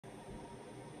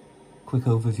Quick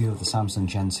overview of the Samsung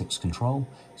Gen 6 control.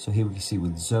 So here we can see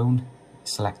with zone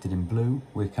selected in blue,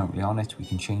 we're currently on it. We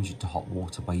can change it to hot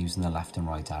water by using the left and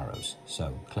right arrows.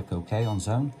 So click OK on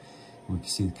zone. We can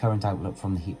see the current outlet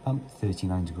from the heat pump,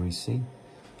 39 degrees C.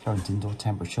 Current indoor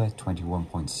temperature,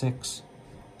 21.6.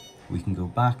 We can go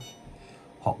back,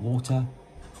 hot water,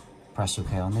 press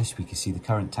OK on this. We can see the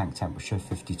current tank temperature,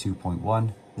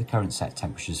 52.1. The current set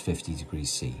temperature is 50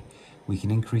 degrees C. We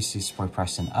can increase this by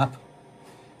pressing up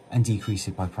and decrease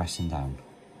it by pressing down.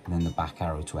 And then the back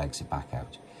arrow to exit back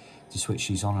out. To switch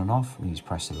these on and off, we need to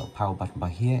press the little power button by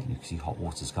here, and you can see hot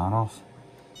water's gone off.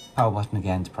 Power button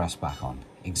again to press back on.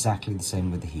 Exactly the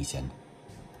same with the heating.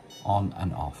 On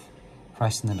and off.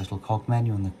 Pressing the little cog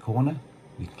menu in the corner,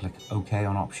 we can click OK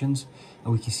on options,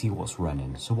 and we can see what's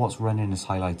running. So what's running is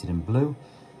highlighted in blue.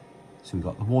 So we've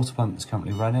got the water pump that's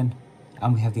currently running,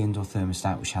 and we have the indoor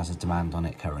thermostat which has a demand on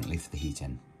it currently for the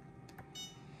heating.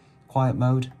 Quiet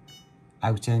mode,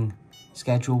 outing,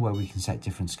 schedule where we can set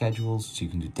different schedules. So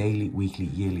you can do daily, weekly,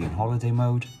 yearly and holiday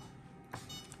mode.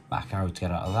 Back arrow to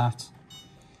get out of that.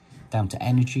 Down to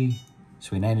energy.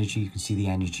 So in energy, you can see the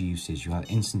energy usage. You have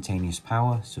instantaneous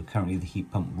power. So currently the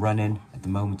heat pump running at the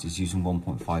moment is using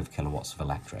 1.5 kilowatts of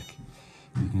electric.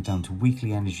 We can go down to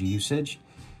weekly energy usage.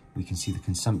 We can see the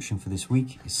consumption for this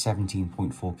week is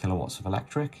 17.4 kilowatts of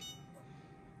electric.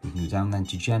 We can go down then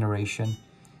to generation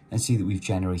and see that we've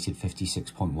generated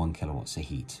 56.1 kilowatts of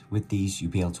heat. With these,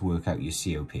 you'll be able to work out your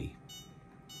COP.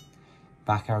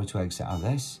 Back arrow to exit out of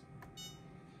this.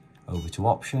 Over to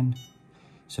option.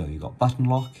 So you've got button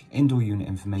lock, indoor unit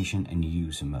information, and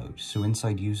user mode. So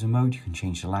inside user mode, you can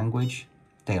change the language,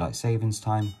 daylight savings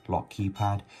time, lock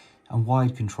keypad, and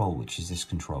wide control, which is this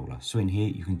controller. So in here,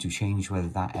 you can change whether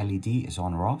that LED is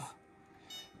on or off.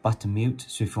 Button mute,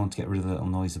 so if you want to get rid of the little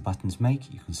noise the buttons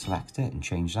make, you can select it and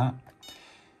change that.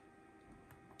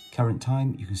 Current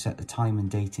time, you can set the time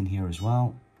and date in here as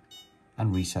well,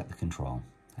 and reset the control.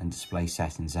 And display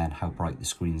settings then, how bright the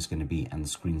screen is going to be, and the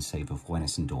screensaver for when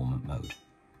it's in dormant mode.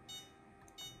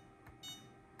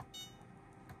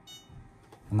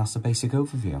 And that's the basic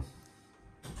overview.